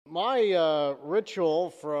My ritual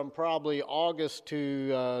from probably August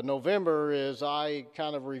to November is I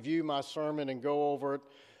kind of review my sermon and go over it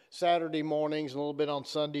Saturday mornings, a little bit on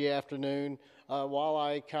Sunday afternoon, while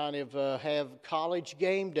I kind of have college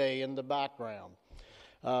game day in the background.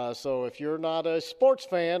 So if you're not a sports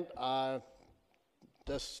fan,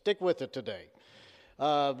 just stick with it today.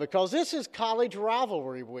 Because this is college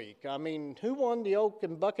rivalry week. I mean, who won the Oak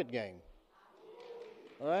and Bucket game?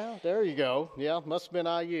 Well, there you go. Yeah, must have been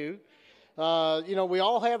IU. We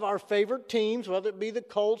all have our favorite teams, whether it be the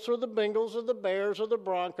Colts or the Bengals or the Bears or the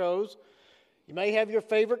Broncos. You may have your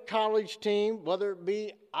favorite college team, whether it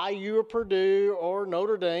be IU or Purdue or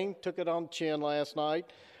Notre Dame, took it on the chin last night.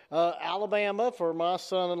 Alabama for my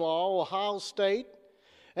son-in-law, Ohio State.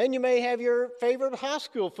 And you may have your favorite high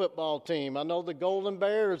school football team. I know the Golden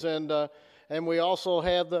Bears, and we also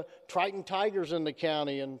have the Triton Tigers in the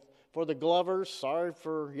county. And for the Glovers, sorry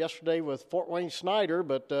for yesterday with Fort Wayne Snyder,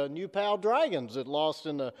 but New Pal Dragons that lost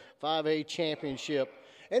in the 5A championship.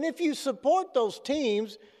 And if you support those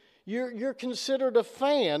teams, you're considered a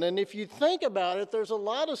fan. And if you think about it, there's a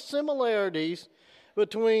lot of similarities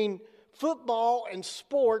between football and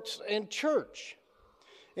sports and church.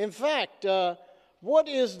 In fact, what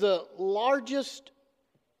is the largest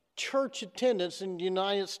church attendance in the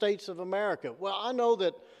United States of America? Well, I know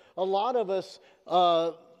that a lot of us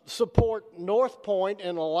support North Point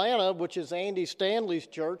in Atlanta, which is Andy Stanley's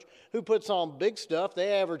church, who puts on big stuff.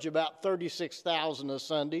 They average about 36,000 a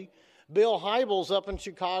Sunday. Bill Hybels up in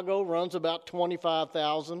Chicago runs about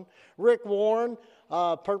 25,000. Rick Warren,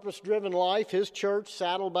 Purpose Driven Life, his church,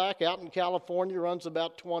 Saddleback out in California, runs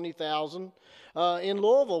about 20,000. In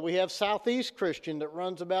Louisville, we have Southeast Christian that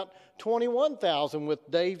runs about 21,000 with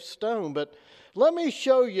Dave Stone. But let me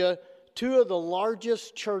show you two of the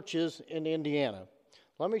largest churches in Indiana.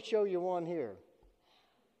 Let me show you one here.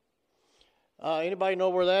 Anybody know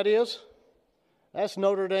where that is? That's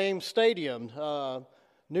Notre Dame Stadium,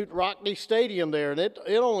 Newt Rockne Stadium there, and it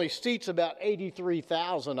only seats about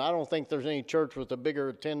 83,000. I don't think there's any church with a bigger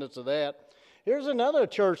attendance of that. Here's another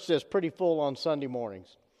church that's pretty full on Sunday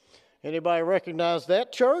mornings. Anybody recognize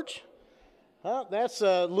that church? That's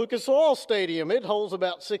Lucas Oil Stadium. It holds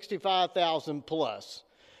about 65,000 plus.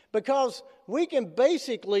 Because we can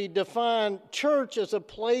basically define church as a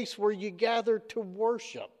place where you gather to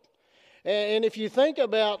worship. And if you think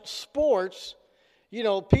about sports,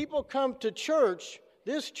 people come to church,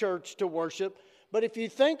 this church, to worship. But if you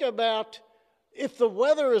think about if the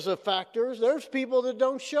weather is a factor, there's people that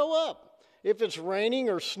don't show up. If it's raining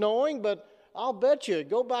or snowing, but I'll bet you,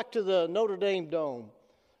 go back to the Notre Dame Dome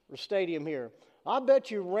or stadium here. I'll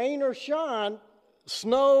bet you rain or shine,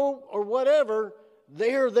 snow or whatever,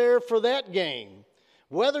 they're there for that game,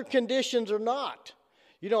 weather conditions or not.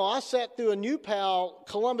 I sat through a New Pal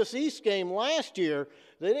Columbus East game last year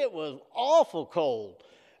that it was awful cold.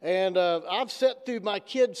 And I've sat through my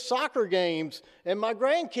kids' soccer games and my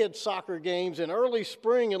grandkids' soccer games in early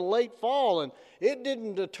spring and late fall, and it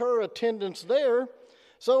didn't deter attendance there.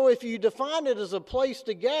 So if you define it as a place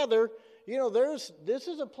to gather, this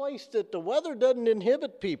is a place that the weather doesn't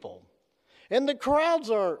inhibit people. And the crowds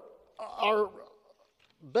are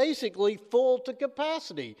basically full to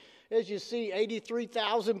capacity. As you see,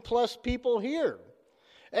 83,000 plus people here.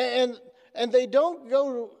 And they don't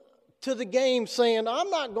go to the game saying,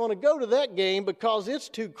 I'm not going to go to that game because it's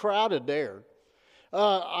too crowded there.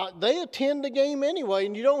 They attend the game anyway,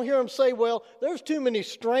 and you don't hear them say, well, there's too many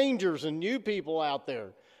strangers and new people out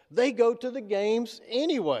there. They go to the games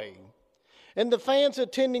anyway. And the fans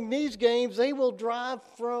attending these games, they will drive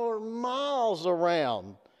for miles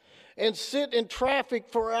around and sit in traffic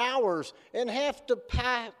for hours and have to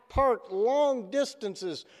park long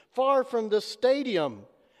distances far from the stadium,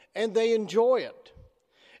 and they enjoy it.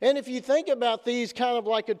 And if you think about these kind of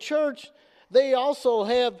like a church, they also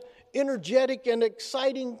have energetic and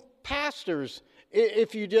exciting pastors.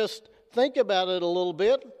 If you just think about it a little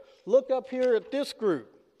bit, look up here at this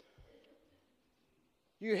group.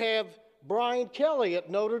 You have Brian Kelly at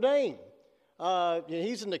Notre Dame.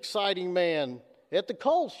 He's an exciting man. At the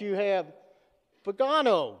Colts, you have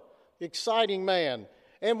Pagano, exciting man.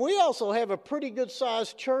 And we also have a pretty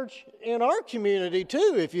good-sized church in our community,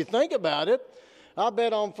 too, if you think about it. I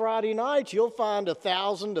bet on Friday nights you'll find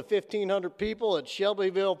 1,000 to 1,500 people at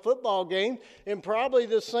Shelbyville football games, and probably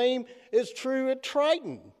the same is true at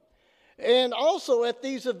Triton. And also at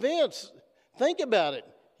these events, think about it,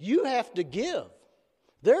 you have to give.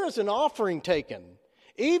 There is an offering taken.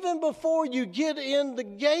 Even before you get in the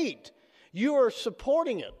gate, you are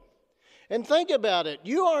supporting it. And think about it,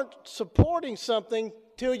 you aren't supporting something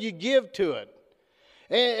till you give to it.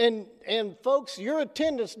 And folks, your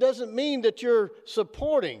attendance doesn't mean that you're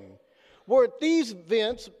supporting. Where at these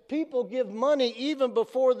events, people give money even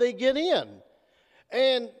before they get in.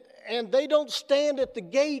 And they don't stand at the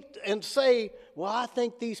gate and say, well, I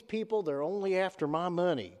think these people, they're only after my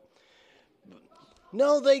money.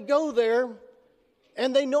 No, they go there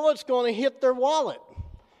and they know it's going to hit their wallet.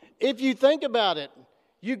 If you think about it,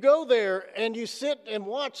 you go there and you sit and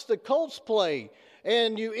watch the Colts play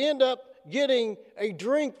and you end up getting a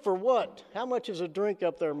drink for what? How much is a drink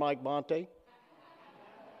up there, Mike Bonte?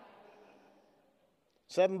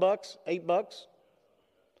 $7, $8?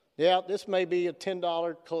 Yeah, this may be a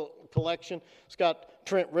 $10 collection. It's got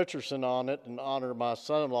Trent Richardson on it in honor of my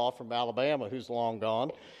son-in-law from Alabama who's long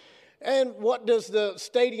gone. And what does the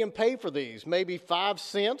stadium pay for these? Maybe 5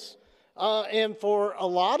 cents. And for a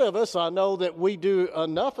lot of us, I know that we do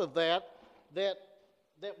enough of that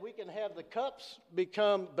we can have the cups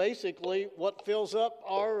become basically what fills up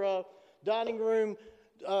our dining room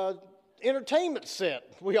entertainment set.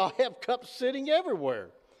 We all have cups sitting everywhere.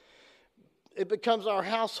 It becomes our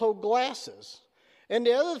household glasses. And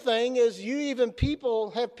the other thing is you even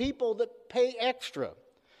have people that pay extra,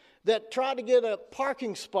 that try to get a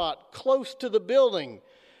parking spot close to the building.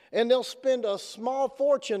 And they'll spend a small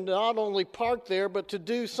fortune to not only park there, but to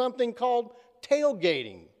do something called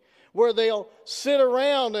tailgating, where they'll sit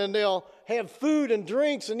around and they'll have food and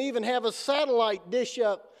drinks and even have a satellite dish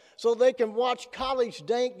up so they can watch college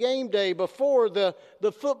game day before the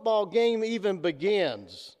football game even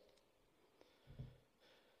begins.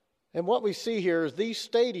 And what we see here is these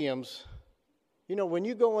stadiums, when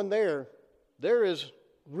you go in there is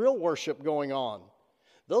real worship going on.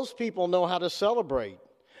 Those people know how to celebrate.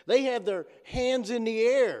 They have their hands in the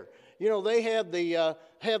air. They have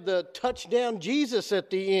the touchdown Jesus at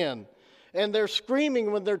the end. And they're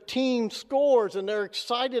screaming when their team scores and they're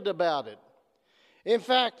excited about it. In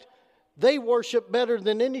fact, they worship better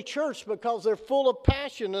than any church because they're full of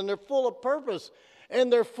passion and they're full of purpose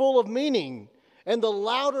and they're full of meaning. And the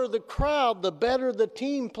louder the crowd, the better the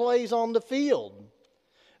team plays on the field.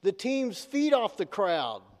 The teams feed off the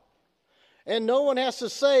crowd. And no one has to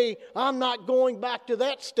say, I'm not going back to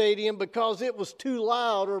that stadium because it was too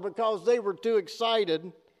loud or because they were too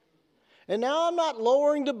excited. And now I'm not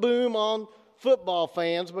lowering the boom on football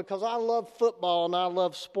fans because I love football and I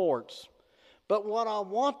love sports. But what I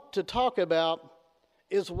want to talk about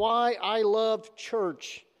is why I love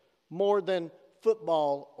church more than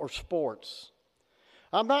football or sports.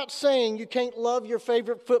 I'm not saying you can't love your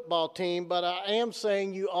favorite football team, but I am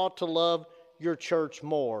saying you ought to love your church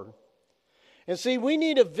more. And see, we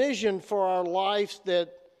need a vision for our lives that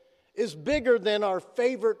is bigger than our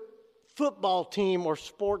favorite football team or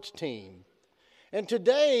sports team. And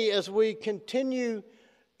today, as we continue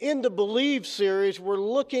in the Believe series, we're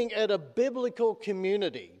looking at a biblical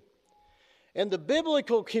community. And the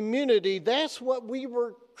biblical community, that's what we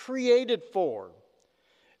were created for,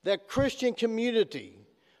 that Christian community.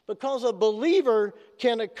 Because a believer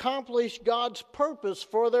can accomplish God's purpose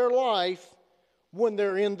for their life when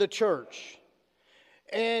they're in the church.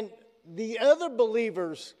 And the other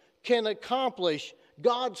believers can accomplish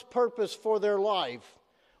God's purpose for their life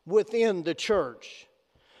within the church.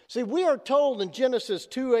 See, we are told in Genesis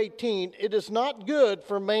 2:18, it is not good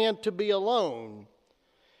for man to be alone.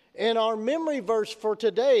 And our memory verse for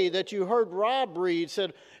today that you heard Rob read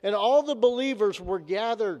said, and all the believers were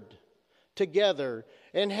gathered together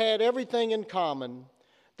and had everything in common.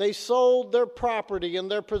 They sold their property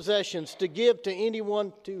and their possessions to give to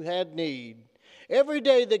anyone who had need. Every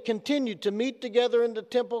day they continued to meet together in the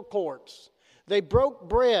temple courts. They broke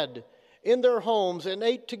bread in their homes and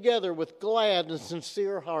ate together with glad and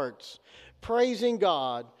sincere hearts, praising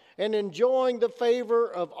God and enjoying the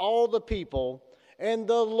favor of all the people. And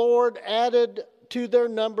the Lord added to their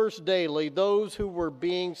numbers daily those who were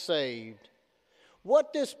being saved.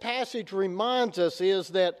 What this passage reminds us is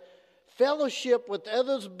that fellowship with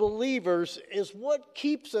other believers is what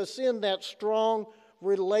keeps us in that strong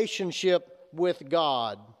relationship with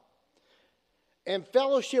God. And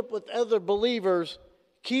fellowship with other believers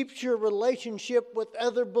keeps your relationship with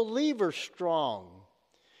other believers strong.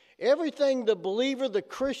 Everything the believer, the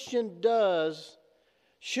Christian, does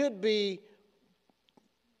should be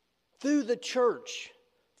through the church,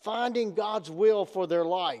 finding God's will for their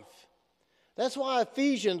life. That's why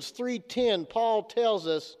Ephesians 3:10, Paul tells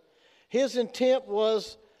us his intent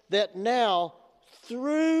was that now,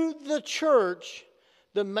 through the church,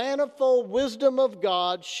 the manifold wisdom of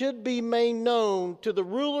God should be made known to the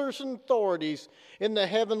rulers and authorities in the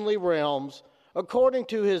heavenly realms, according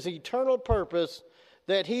to his eternal purpose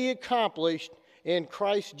that he accomplished in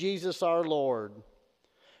Christ Jesus our Lord.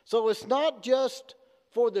 So it's not just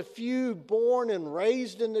for the few born and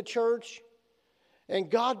raised in the church. And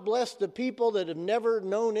God bless the people that have never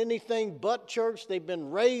known anything but church. They've been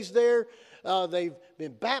raised there. They've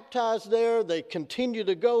been baptized there. They continue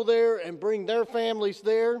to go there and bring their families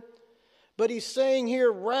there. But he's saying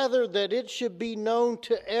here, rather, that it should be known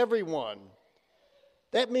to everyone.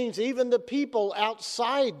 That means even the people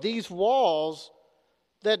outside these walls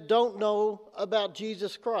that don't know about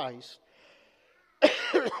Jesus Christ.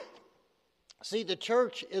 See, the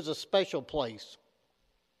church is a special place.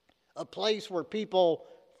 A place where people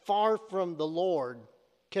far from the Lord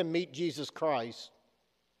can meet Jesus Christ.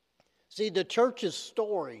 See, the church's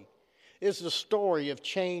story is the story of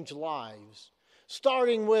changed lives.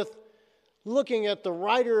 Starting with looking at the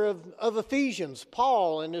writer of Ephesians,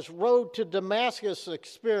 Paul, and his road to Damascus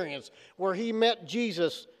experience, where he met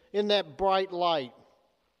Jesus in that bright light.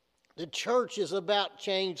 The church is about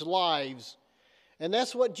changed lives. And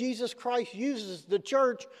that's what Jesus Christ uses the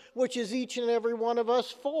church, which is each and every one of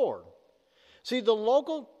us, for. See, the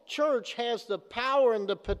local church has the power and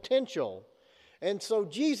the potential. And so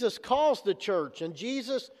Jesus calls the church, and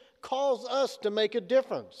Jesus calls us to make a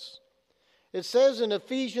difference. It says in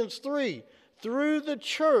Ephesians 3, through the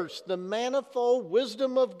church, the manifold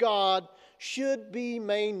wisdom of God should be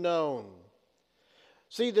made known.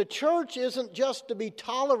 See, the church isn't just to be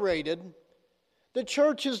tolerated. The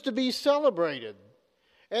church is to be celebrated.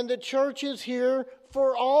 And the church is here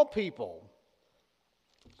for all people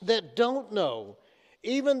that don't know,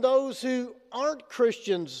 even those who aren't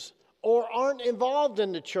Christians or aren't involved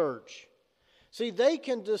in the church. See, they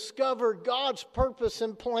can discover God's purpose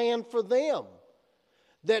and plan for them,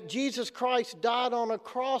 that Jesus Christ died on a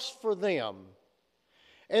cross for them.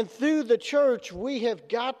 And through the church, we have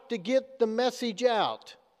got to get the message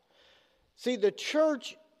out. See, the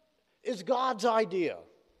church is God's idea.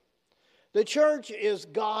 The church is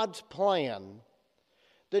God's plan.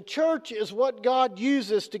 The church is what God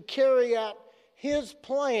uses to carry out His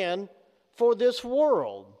plan for this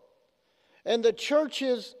world. And the church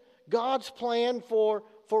is God's plan for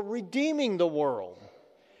redeeming the world.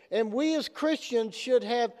 And we as Christians should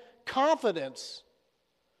have confidence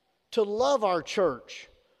to love our church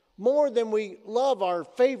more than we love our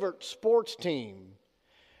favorite sports team.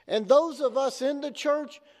 And those of us in the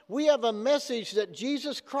church, we have a message that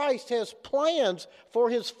Jesus Christ has plans for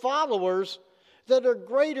His followers that are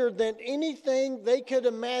greater than anything they could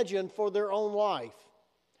imagine for their own life.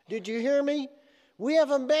 Did you hear me? We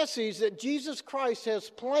have a message that Jesus Christ has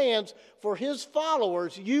plans for His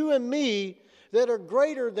followers, you and me, that are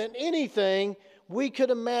greater than anything we could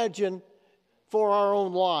imagine for our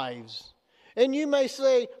own lives. And you may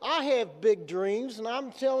say, I have big dreams, and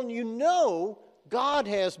I'm telling you, no, God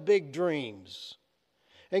has big dreams.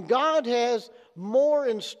 And God has more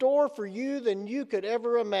in store for you than you could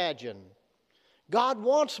ever imagine. God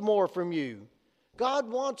wants more from you. God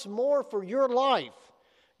wants more for your life.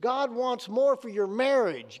 God wants more for your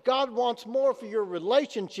marriage. God wants more for your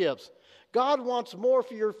relationships. God wants more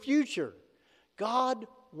for your future. God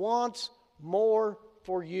wants more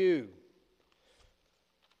for you.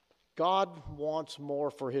 God wants more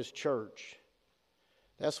for His church.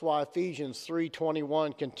 That's why Ephesians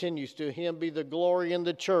 3:21 continues, to Him be the glory in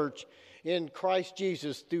the church in Christ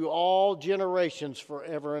Jesus through all generations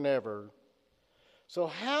forever and ever. So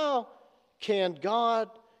how can God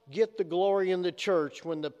get the glory in the church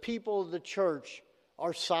when the people of the church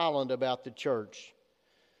are silent about the church?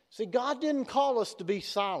 See, God didn't call us to be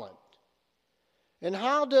silent. And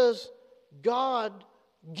how does God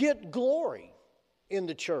get glory in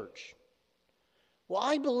the church? Well,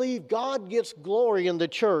 I believe God gets glory in the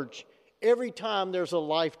church every time there's a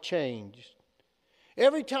life changed.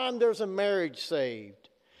 Every time there's a marriage saved.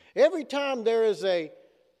 Every time there is a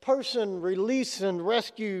person released and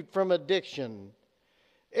rescued from addiction.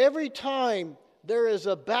 Every time there is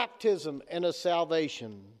a baptism and a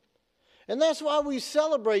salvation. And that's why we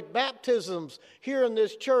celebrate baptisms here in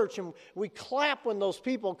this church, and we clap when those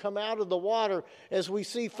people come out of the water as we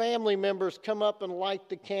see family members come up and light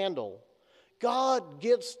the candle. God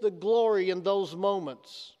gets the glory in those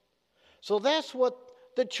moments. So that's what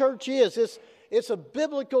the church is. It's a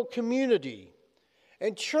biblical community.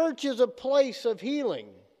 And church is a place of healing.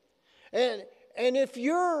 And if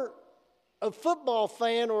you're a football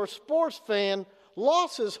fan or a sports fan,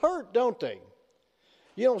 losses hurt, don't they?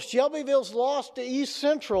 You know, Shelbyville's lost to East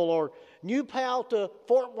Central, or New Pal to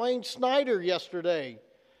Fort Wayne Snyder yesterday.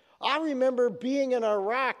 I remember being in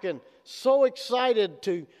Iraq and so excited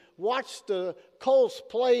to watch the Colts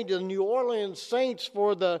play the New Orleans Saints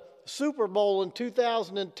for the Super Bowl in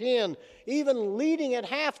 2010, even leading at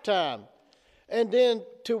halftime. And then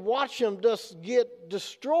to watch them just get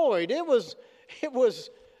destroyed. It was it was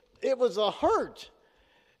a hurt.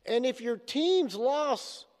 And if your team's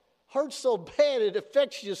loss hurts so bad it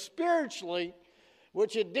affects you spiritually,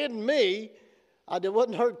 which it didn't me, it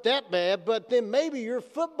wasn't hurt that bad, but then maybe your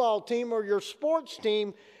football team or your sports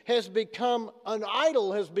team has become an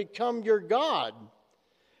idol, has become your God.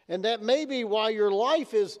 And that may be why your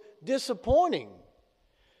life is disappointing.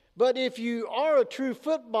 But if you are a true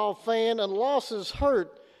football fan and losses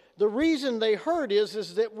hurt, the reason they hurt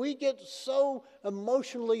is that we get so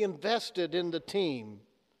emotionally invested in the team.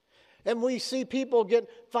 And we see people get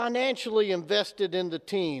financially invested in the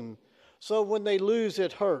team. So when they lose,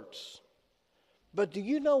 it hurts. But do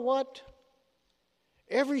you know what?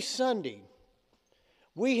 Every Sunday,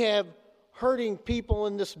 we have hurting people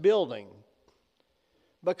in this building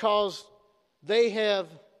because they have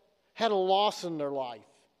had a loss in their life.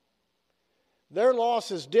 Their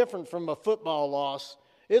loss is different from a football loss.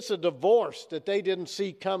 It's a divorce that they didn't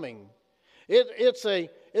see coming. It's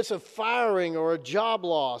a firing or a job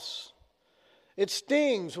loss. It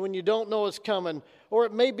stings when you don't know it's coming. Or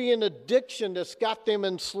it may be an addiction that's got them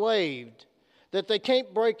enslaved that they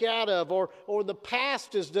can't break out of, or the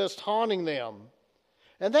past is just haunting them.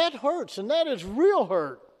 And that hurts, and that is real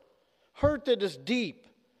hurt. Hurt that is deep.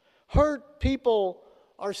 Hurt people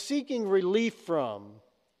are seeking relief from.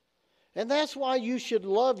 And that's why you should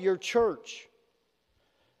love your church.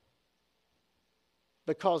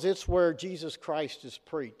 Because it's where Jesus Christ is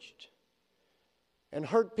preached. And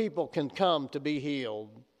hurt people can come to be healed.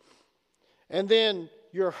 And then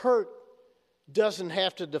your hurt doesn't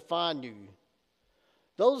have to define you.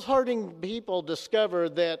 Those hurting people discover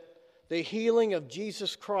that the healing of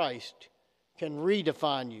Jesus Christ can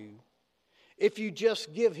redefine you if you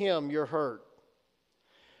just give him your hurt.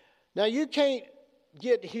 Now, you can't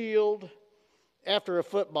get healed after a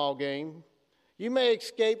football game. You may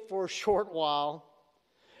escape for a short while.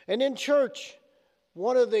 And in church,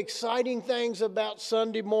 one of the exciting things about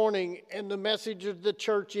Sunday morning and the message of the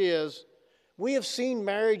church is we have seen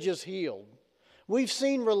marriages healed. We've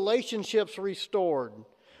seen relationships restored.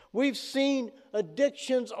 We've seen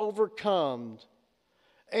addictions overcome.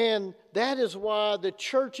 And that is why the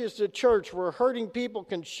church is the church where hurting people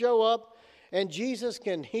can show up and Jesus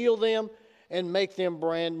can heal them and make them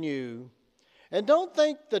brand new. And don't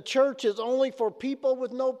think the church is only for people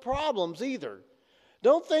with no problems either.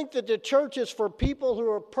 Don't think that the church is for people who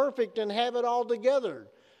are perfect and have it all together.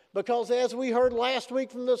 Because as we heard last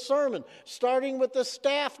week from the sermon, starting with the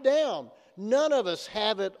staff down, none of us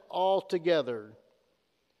have it all together.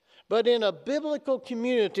 But in a biblical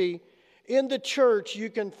community, in the church, you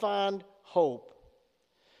can find hope.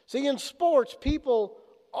 See, in sports, people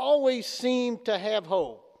always seem to have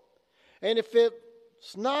hope. And if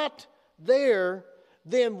it's not there,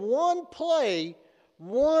 then one play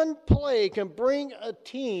can bring a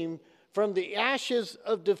team from the ashes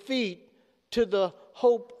of defeat to the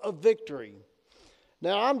hope of victory.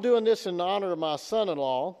 Now, I'm doing this in honor of my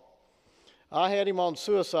son-in-law. I had him on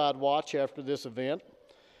suicide watch after this event.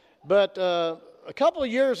 But a couple of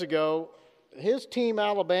years ago, his team,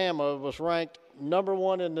 Alabama, was ranked number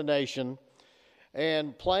 1 in the nation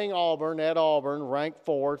and playing Auburn at Auburn, ranked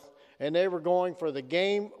 4th, and they were going for the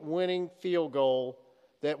game-winning field goal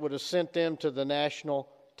that would have sent them to the national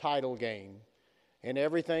title game. And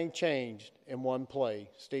everything changed in one play.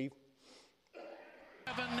 Steve?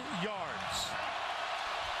 7 yards.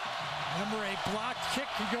 Remember, a block kick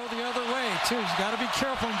can go the other way, too. He's got to be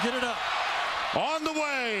careful and get it up. On the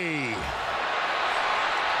way.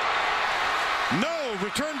 No,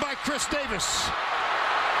 returned by Chris Davis.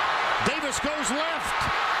 Davis goes left.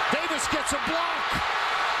 Davis gets a block.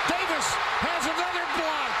 Davis has another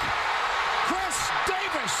block. Chris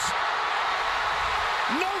Davis.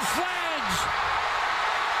 No flags.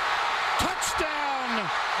 Touchdown.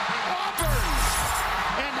 Auburn.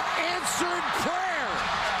 An answered prayer.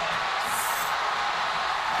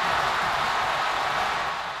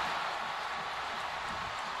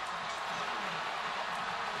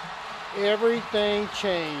 Everything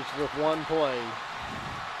changed with one play.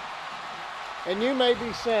 And you may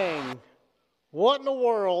be saying, what in the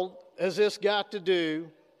world has this got to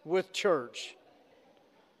do with church?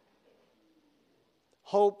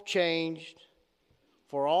 Hope changed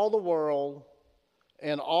for all the world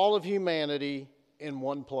and all of humanity in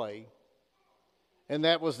one play. And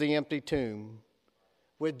that was the empty tomb.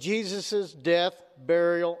 With Jesus' death,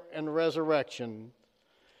 burial, and resurrection.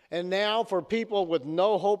 And now for people with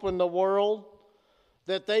no hope in the world,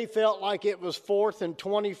 that they felt like it was 4th and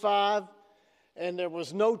 25 and there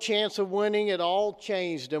was no chance of winning, it all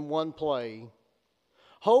changed in one play.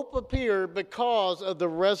 Hope appeared because of the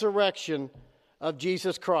resurrection of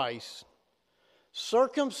Jesus Christ.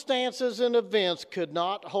 Circumstances and events could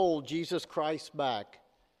not hold Jesus Christ back.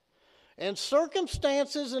 And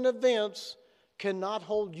circumstances and events cannot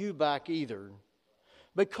hold you back either.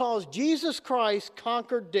 Because Jesus Christ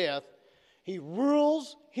conquered death, He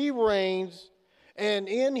rules, He reigns, and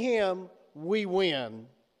in Him we win.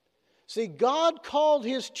 See, God called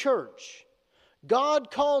His church.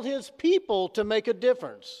 God called His people to make a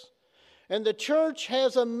difference. And the church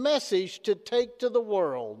has a message to take to the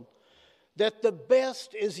world, that the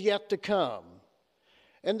best is yet to come.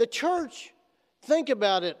 And the church, think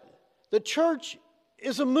about it, the church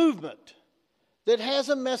is a movement that has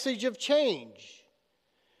a message of change.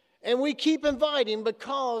 And we keep inviting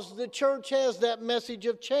because the church has that message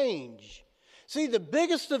of change. See, the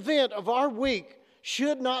biggest event of our week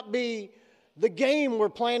should not be the game we're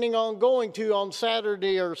planning on going to on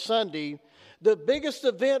Saturday or Sunday. The biggest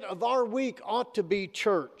event of our week ought to be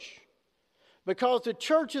church. Because the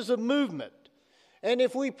church is a movement. And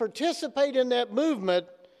if we participate in that movement,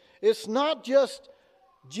 it's not just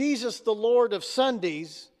Jesus the Lord of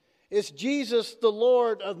Sundays. It's Jesus the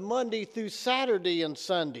Lord of Monday through Saturday and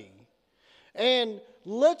Sunday. And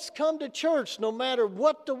let's come to church no matter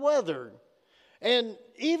what the weather. And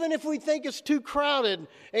even if we think it's too crowded,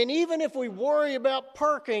 and even if we worry about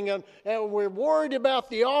parking, and we're worried about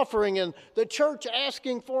the offering and the church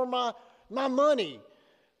asking for my money,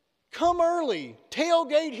 come early,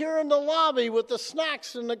 tailgate here in the lobby with the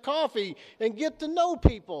snacks and the coffee, and get to know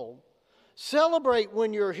people. Celebrate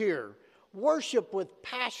when you're here. Worship with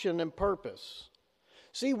passion and purpose.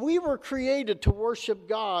 See, we were created to worship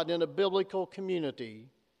God in a biblical community.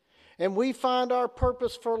 And we find our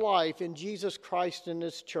purpose for life in Jesus Christ and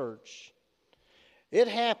His church. It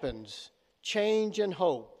happens, change and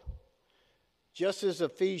hope, just as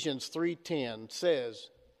Ephesians 3:10 says,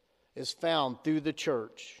 is found through the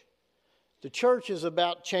church. The church is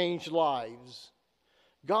about changed lives.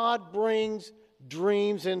 God brings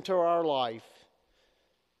dreams into our life.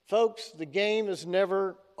 Folks, the game is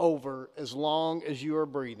never over as long as you are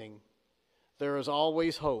breathing. There is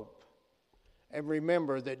always hope. And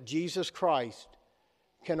remember that Jesus Christ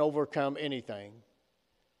can overcome anything.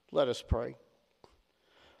 Let us pray.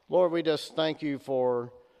 Lord, we just thank You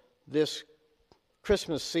for this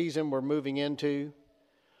Christmas season we're moving into.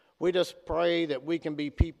 We just pray that we can be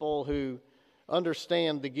people who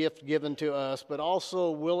understand the gift given to us, but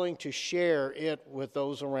also willing to share it with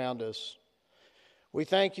those around us. We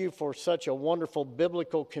thank You for such a wonderful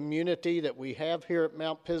biblical community that we have here at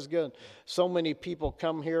Mount Pisgah. So many people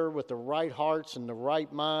come here with the right hearts and the right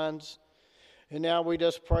minds. And now we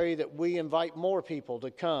just pray that we invite more people to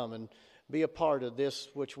come and be a part of this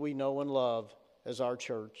which we know and love as our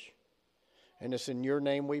church. And it's in Your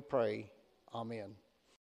name we pray. Amen.